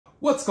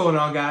What's going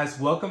on, guys?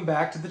 Welcome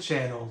back to the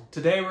channel.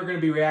 Today we're going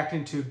to be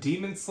reacting to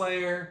Demon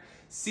Slayer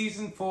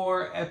Season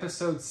 4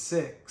 Episode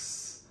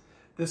 6.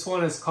 This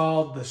one is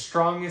called The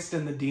Strongest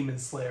in the Demon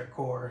Slayer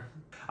Corps.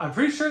 I'm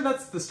pretty sure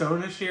that's the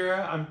Stone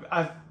Hashira.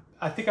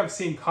 I think I've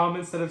seen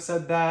comments that have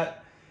said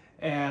that,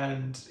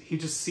 and he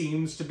just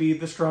seems to be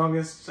the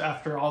strongest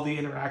after all the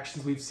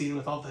interactions we've seen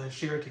with all the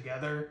Hashira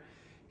together.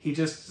 He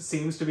just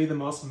seems to be the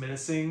most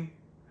menacing.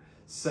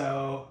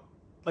 So,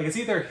 like, it's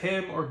either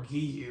him or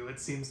Giyu, it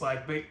seems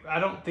like, but I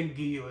don't think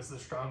Giyu is the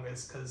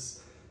strongest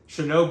because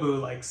Shinobu,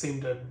 like,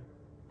 seemed to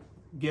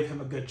give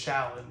him a good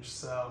challenge,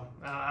 so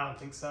I don't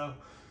think so.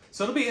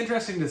 So it'll be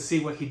interesting to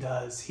see what he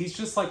does. He's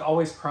just, like,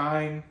 always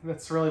crying.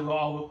 That's really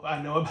all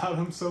I know about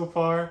him so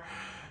far.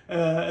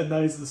 And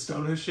that he's the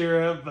Stone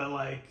Hashira, but,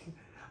 like,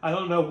 I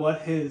don't know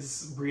what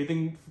his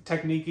breathing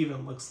technique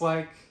even looks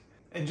like.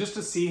 And just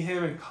to see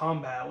him in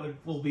combat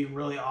will be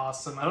really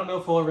awesome. I don't know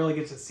if we'll really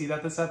get to see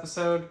that this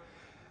episode.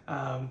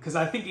 Because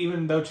I think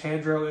even though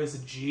Tanjiro is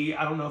a G,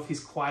 I don't know if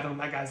he's quite on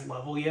that guy's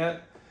level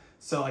yet.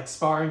 So, like,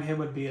 sparring him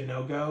would be a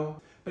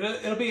no-go. But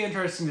it'll be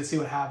interesting to see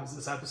what happens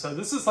this episode.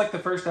 This is, like, the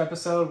first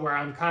episode where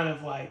I'm kind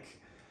of, like,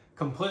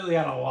 completely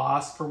at a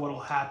loss for what'll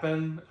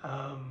happen.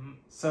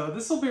 So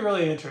this will be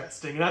really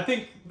interesting. And I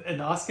think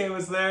Inosuke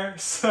was there,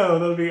 so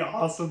that'll be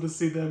awesome to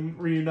see them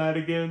reunite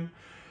again.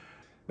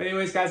 But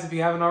anyways, guys, if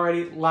you haven't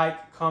already,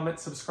 like,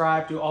 comment,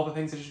 subscribe, do all the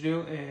things that you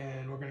do,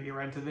 and we're going to get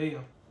right into the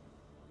video.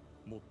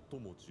 最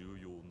も重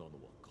要なの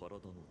は体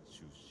の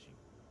中心、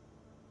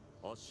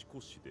足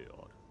腰で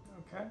ある。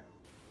Okay.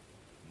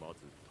 まず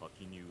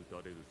滝に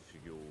打たれる修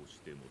行をし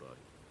てもらい、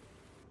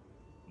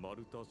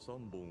丸太3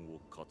本を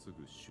担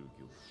ぐ修行。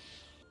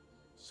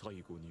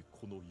最後に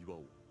この岩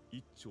を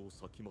一丁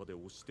先まで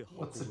押して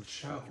運ぶ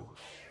修行。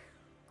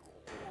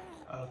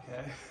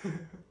Okay.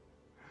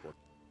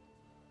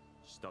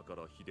 下か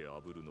ら火で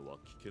炙るのは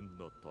危険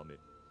なため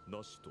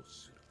なしと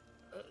する。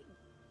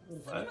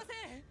What?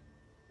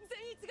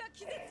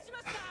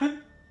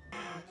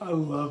 I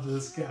love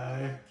this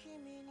guy.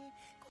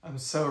 I'm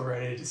so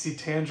ready to see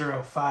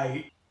Tanjiro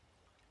fight.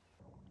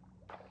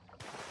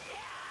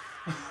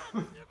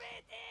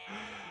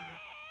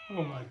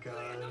 Oh my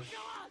gosh.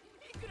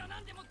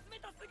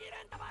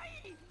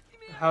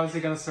 How is he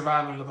gonna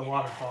survive under the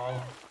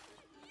waterfall?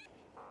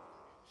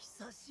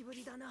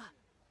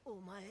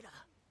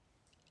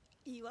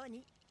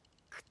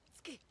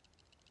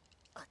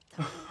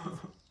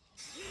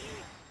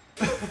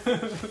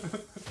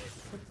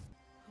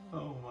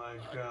 Oh my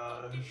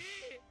gosh.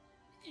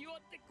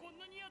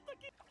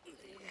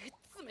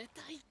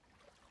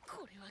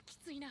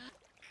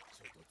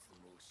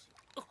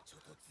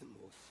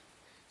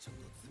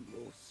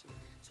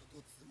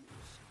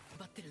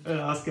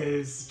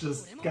 Inosuke's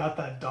just got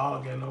that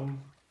dog in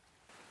him.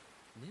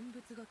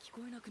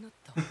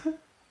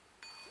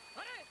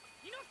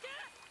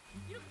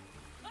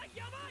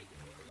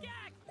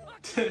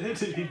 Did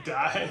he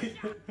die?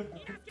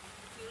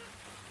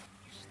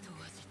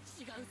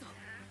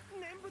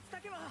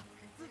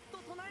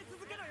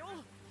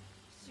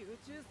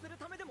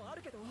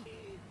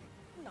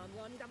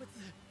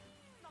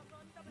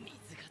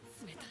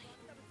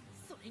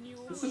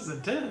 This is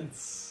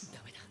intense.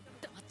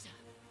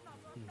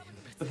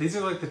 But these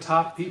are like the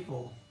top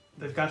people.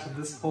 They've got to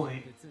this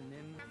point.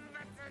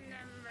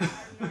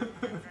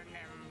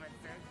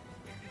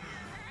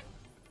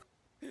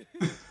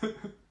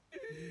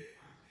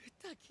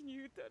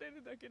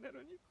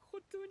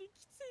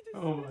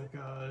 Oh my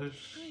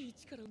gosh.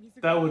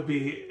 That would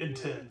be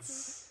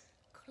intense.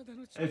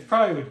 It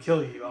probably would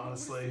kill you,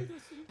 honestly.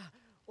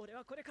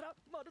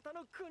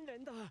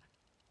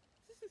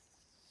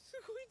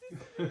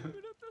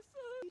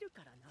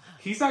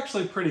 He's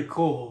actually pretty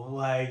cool.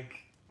 Like,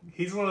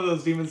 he's one of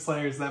those demon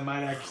slayers that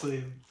might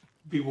actually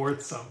be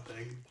worth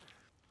something.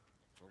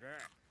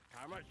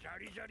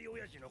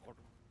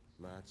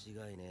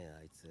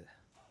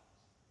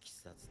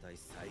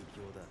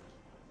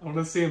 I want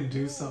to see him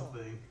do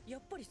something.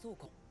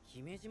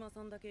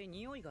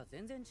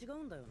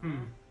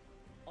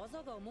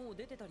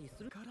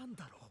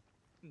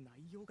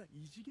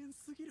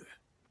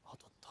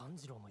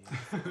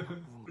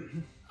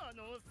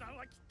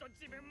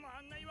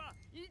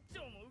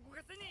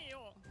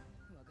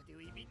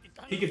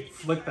 He could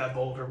flick that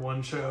boulder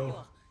one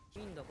show.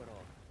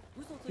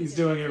 He's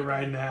doing it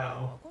right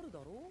now.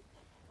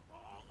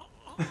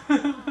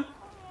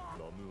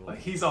 Like,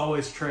 he's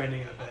always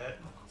training a bit.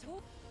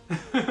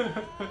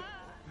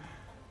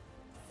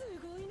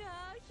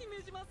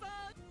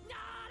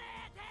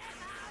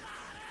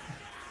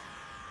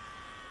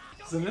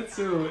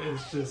 Zenitsu is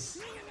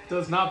just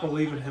does not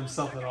believe in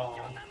himself at all.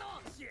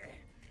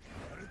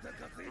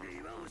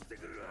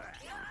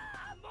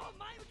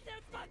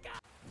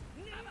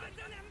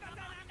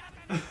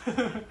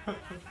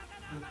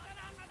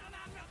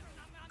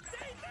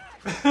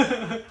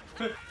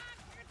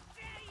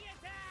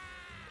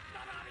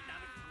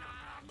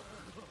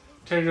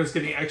 Tanjiro's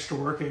getting extra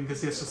working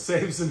because he has to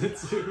save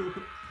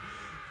Zenitsu.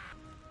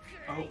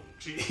 Oh,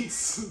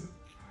 jeez.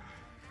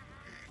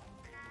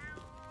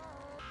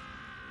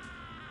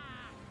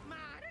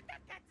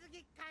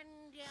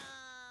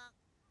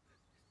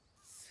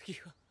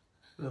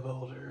 The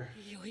boulder.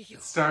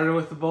 It started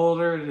with the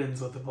boulder, it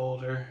ends with the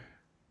boulder.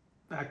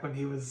 Back when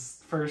he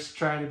was first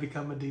trying to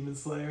become a demon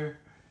slayer.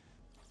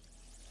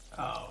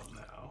 Oh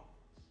no.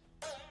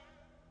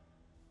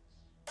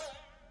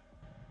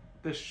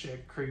 This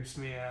shit creeps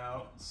me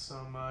out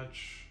so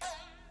much.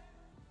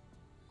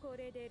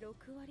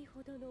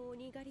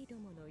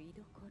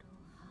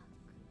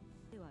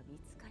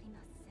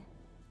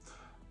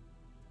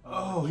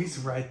 Oh, he's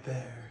right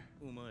there.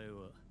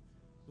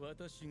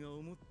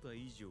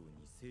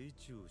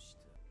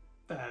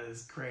 That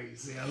is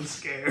crazy. I'm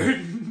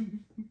scared.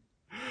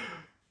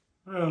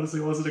 I honestly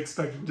wasn't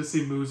expecting to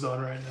see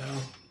Muzan right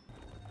now.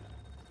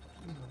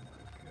 Oh my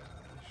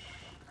gosh.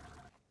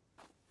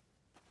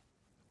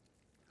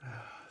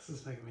 This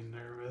is making me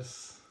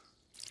nervous.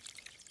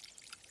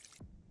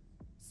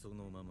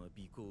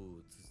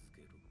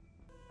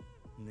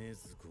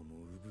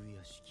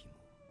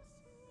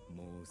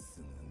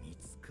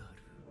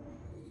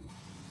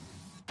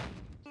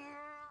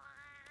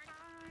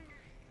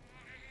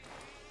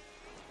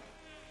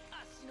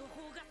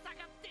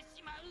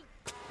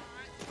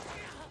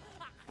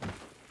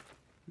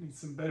 Need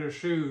some better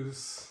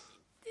shoes.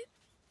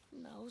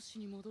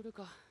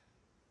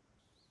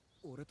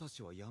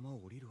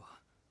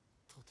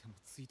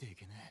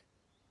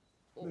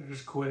 They're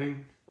just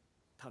quitting.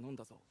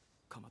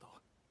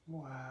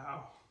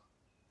 Wow.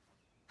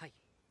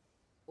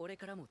 俺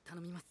からも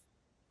頼みます。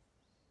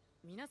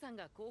皆さん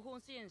が後方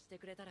支援して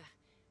くれたら、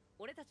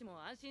俺たち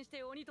も安心し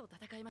て鬼と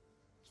戦います。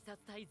鬼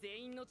殺隊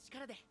全員の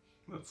力で、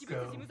鬼物事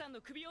務山の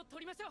首を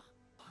取りましょ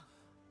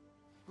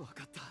う。わ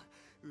かった。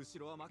後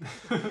ろは任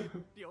せて。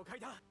了解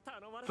だ。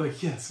頼まれた。Like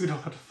yes, we don't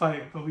have to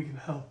fight, but we can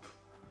help.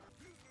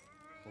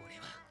 俺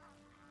の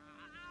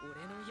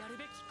やる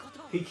べきこ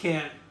と。He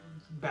can't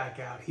back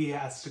out. He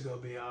has to go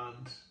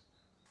beyond.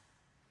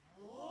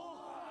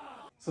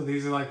 So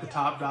these are like the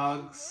top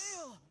dogs.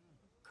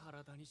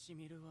 体に染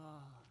みる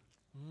わ。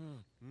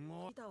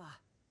もう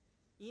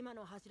今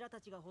の柱た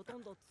ちがほと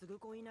んど継ぐ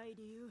子いない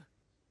理由。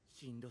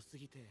しんどす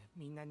ぎて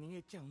みんな逃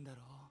げちゃうんだ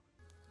ろ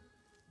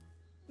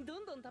う。ど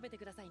んどん食べて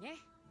くださいね。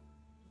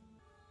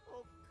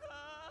お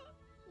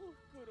ふ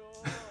くろ。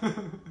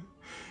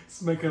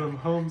It's making him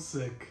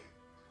homesick.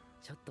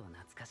 ちょっと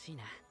懐かしい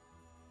な。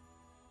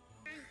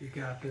You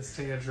got this,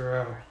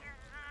 Tanjiro.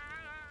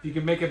 If you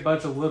can make it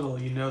budge a little,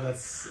 you know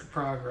that's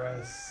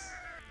progress.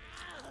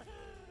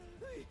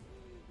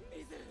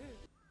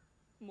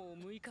 もう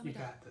6日目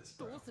だ。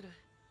どうする？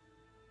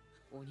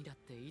鬼だっ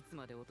ていつ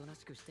までおとな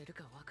しくしてる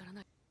かわから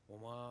ない。お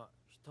前、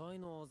額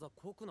のあざ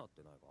濃くなっ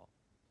てないか？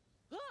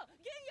あ、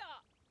ゲン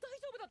ヤ、大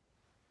丈夫だ。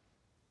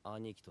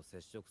兄貴と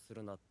接触す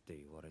るなって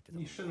言われてた。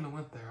 You shouldn't have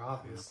went there,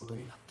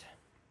 obviously.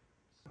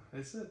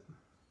 Is it?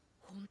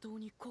 本当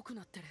に濃く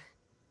なってる。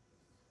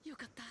よ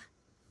かった。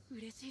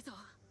嬉しいぞ。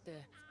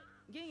で、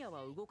ゲンヤ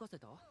は動かせ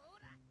た？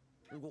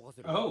動か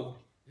せる。Oh.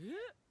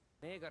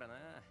 ねえからな。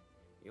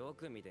よ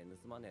く見て盗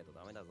まねえと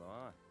ダメだ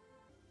ぞ。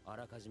あ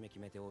らかじめ決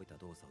めておいた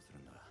動作をする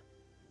んだ。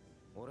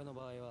俺の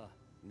場合は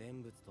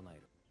念仏唱え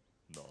る。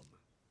ナム。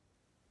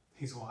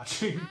He's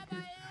watching.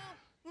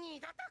 二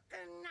度と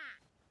来んな。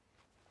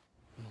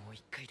もう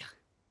一回だ。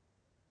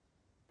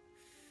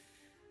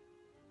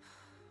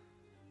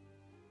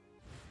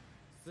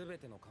すべ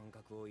ての感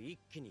覚を一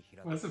気に開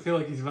く。 Why does it feel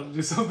like he's about to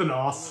do something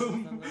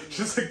awesome?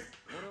 Just like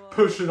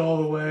push it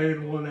all the way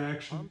in one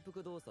action. 反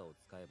復動作を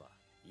使えば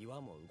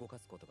岩も動か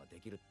すことがで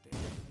きるって。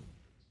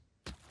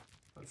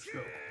 Let's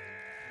go.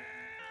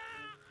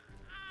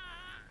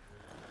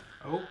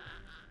 Oh.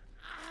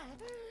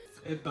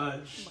 It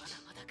budged.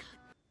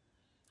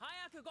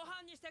 早くご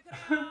飯にしてくれ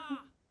よ。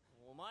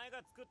お前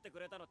が作ってく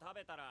れたの食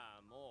べた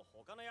らもう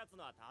他のやつ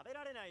のは食べ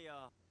られない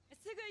よ。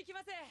すぐ行き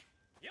ます。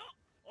よっ、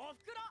お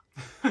ふくろ。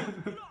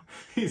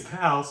 He's the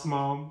house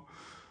mom.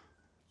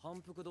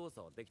 反復動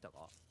作はできた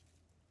か？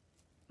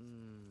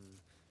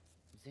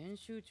全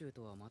集中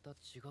とはまた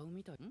違う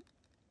みたい。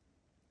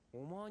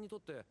お前にと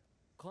って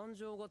感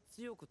情が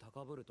強く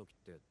高ぶる時っ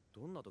て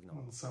どんな時な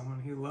の？ When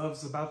someone he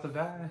loves about to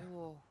die.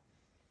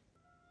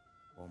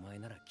 お前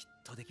ならきっ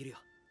とできるよ。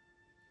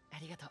あ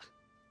りがとう。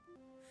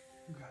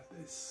 You got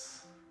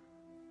this.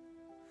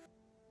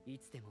 い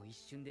つでも一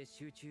瞬で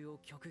集中を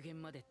極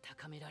限まで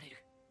高められ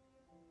る。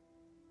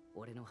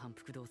俺の反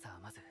復動作は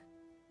まず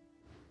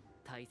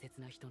大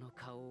切な人の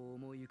顔を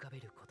思い浮かべ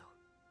ること。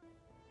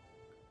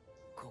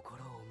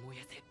心を燃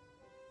やせ。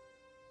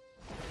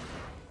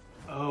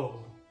 Oh.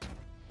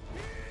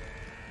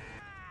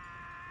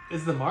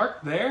 Is the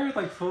mark there?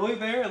 Like fully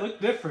there? It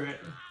looked different.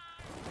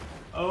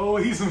 Oh,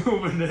 he's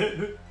moving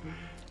it.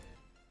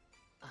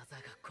 あざ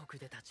が濃く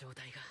出た状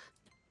態が。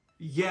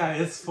 Yeah,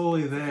 it's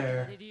fully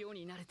there. れるよう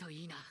になると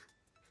いいな。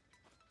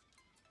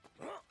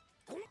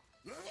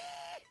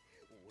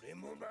俺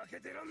も負け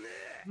てらんね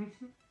え。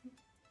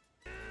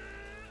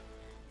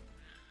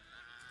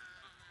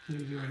 Can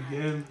you do it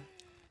again?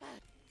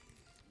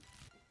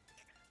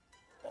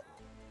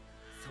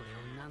 それを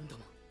何度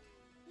も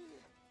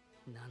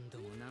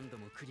何度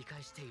も繰り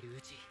返している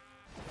うち、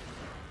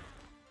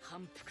反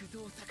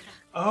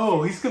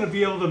Oh, he's gonna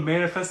be able to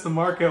manifest the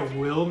mark at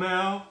will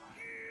now?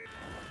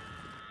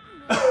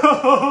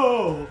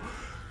 Oh!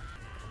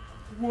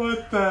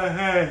 What the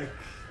heck?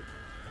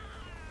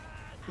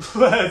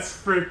 Let's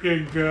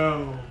freaking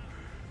go.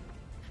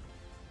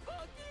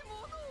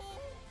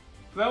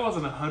 That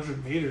wasn't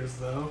 100 meters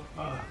though.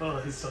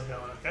 Oh, he's still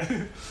going,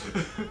 okay.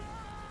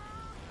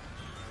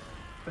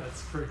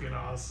 That's freaking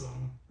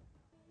awesome.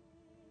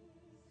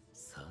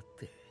 さ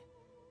て、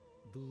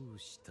どう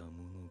したも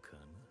のかな。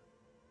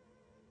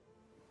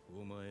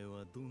お前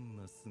はどん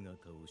な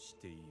姿をし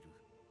ている、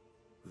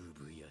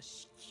産屋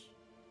敷。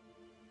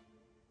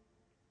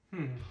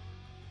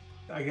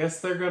I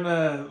guess they're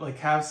gonna like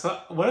have some.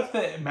 What if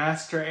the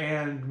master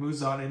and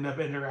Muzan end up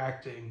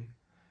interacting?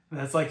 And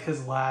that's like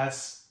his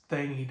last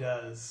thing he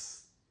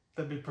does.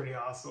 That'd be pretty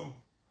awesome.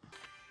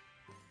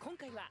 今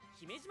回は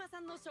姫島さ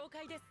んの紹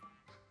介です。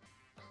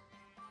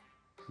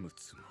む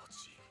つま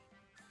じ。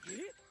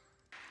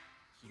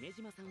姫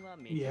島さんは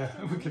Yeah,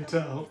 we can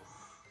tell.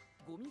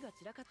 ゴミが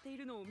散らかってい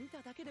るのを見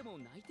ただけでも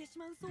泣いてし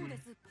まうそうで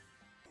す。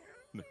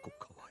猫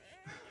かわ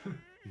いい。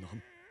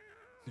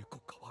猫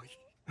かわいい。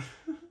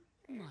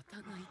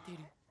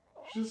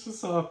 Just a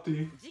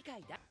softie.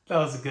 That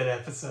was a good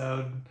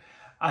episode.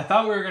 I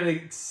thought we were going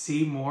to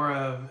see more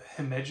of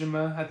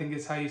Himejima, I think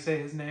is how you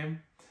say his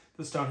name,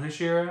 the Stone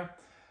Hashira.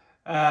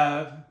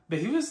 But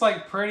he was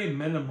like pretty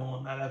minimal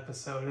in that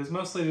episode. It was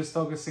mostly just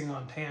focusing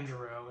on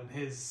Tanjiro and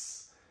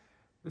his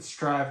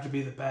strive to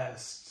be the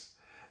best.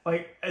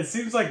 Like, it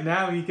seems like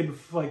now he can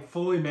like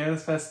fully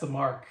manifest the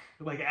mark,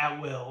 like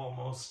at will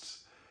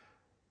almost.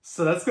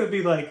 So that's going to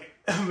be like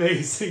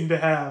amazing to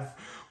have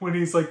when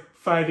he's like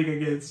fighting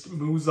against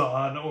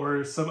Muzan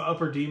or some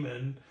upper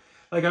demon.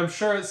 Like, I'm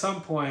sure at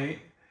some point,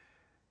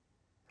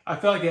 I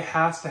feel like it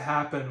has to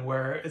happen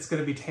where it's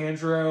going to be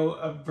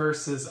Tanjiro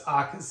versus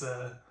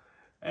Akaza.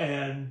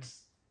 And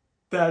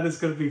that is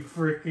going to be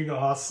freaking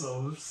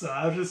awesome. So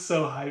I'm just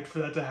so hyped for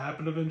that to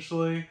happen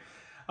eventually.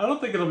 I don't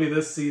think it'll be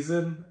this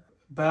season,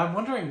 but I'm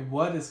wondering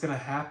what is going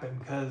to happen,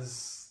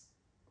 because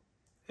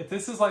if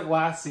this is like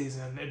last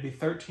season, it'd be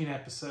 13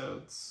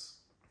 episodes.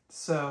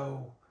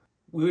 So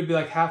we would be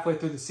like halfway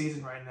through the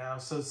season right now.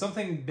 So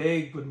something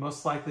big would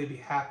most likely be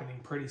happening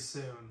pretty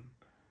soon.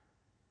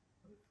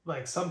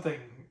 Like something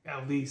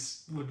at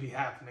least would be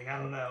happening. I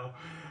don't know.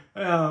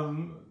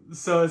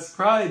 So it's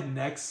probably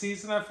next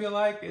season, I feel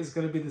like, is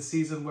going to be the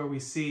season where we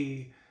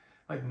see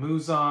like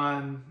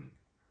Muzan.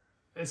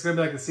 It's going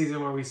to be like the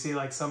season where we see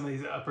like some of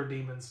these upper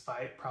demons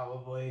fight,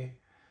 probably.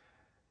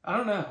 I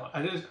don't know.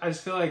 I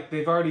just feel like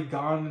they've already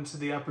gone into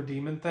the upper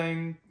demon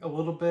thing a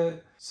little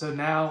bit. So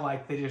now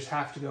like they just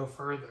have to go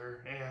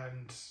further.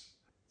 And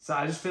so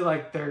I just feel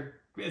like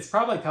it's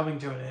probably coming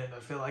to an end. I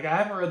feel like I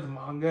haven't read the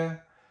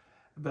manga,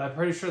 but I'm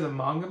pretty sure the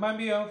manga might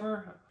be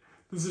over.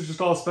 This is just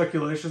all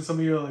speculation. Some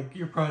of you are like,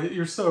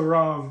 you're so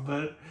wrong.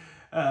 But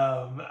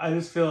I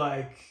just feel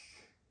like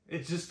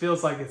it just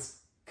feels like it's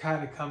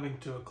kind of coming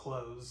to a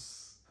close.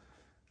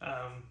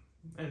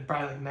 And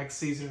probably like next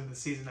season or the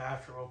season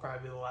after will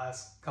probably be the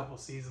last couple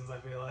seasons, I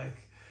feel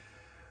like.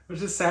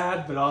 Which is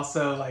sad, but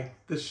also like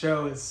the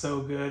show is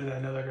so good and I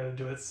know they're going to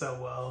do it so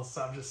well,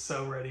 so I'm just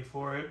so ready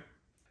for it.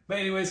 But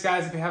anyways,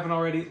 guys, if you haven't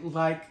already,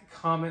 like,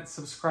 comment,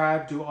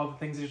 subscribe, do all the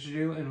things that you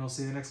do, and we'll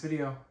see you in the next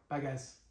video. Bye, guys.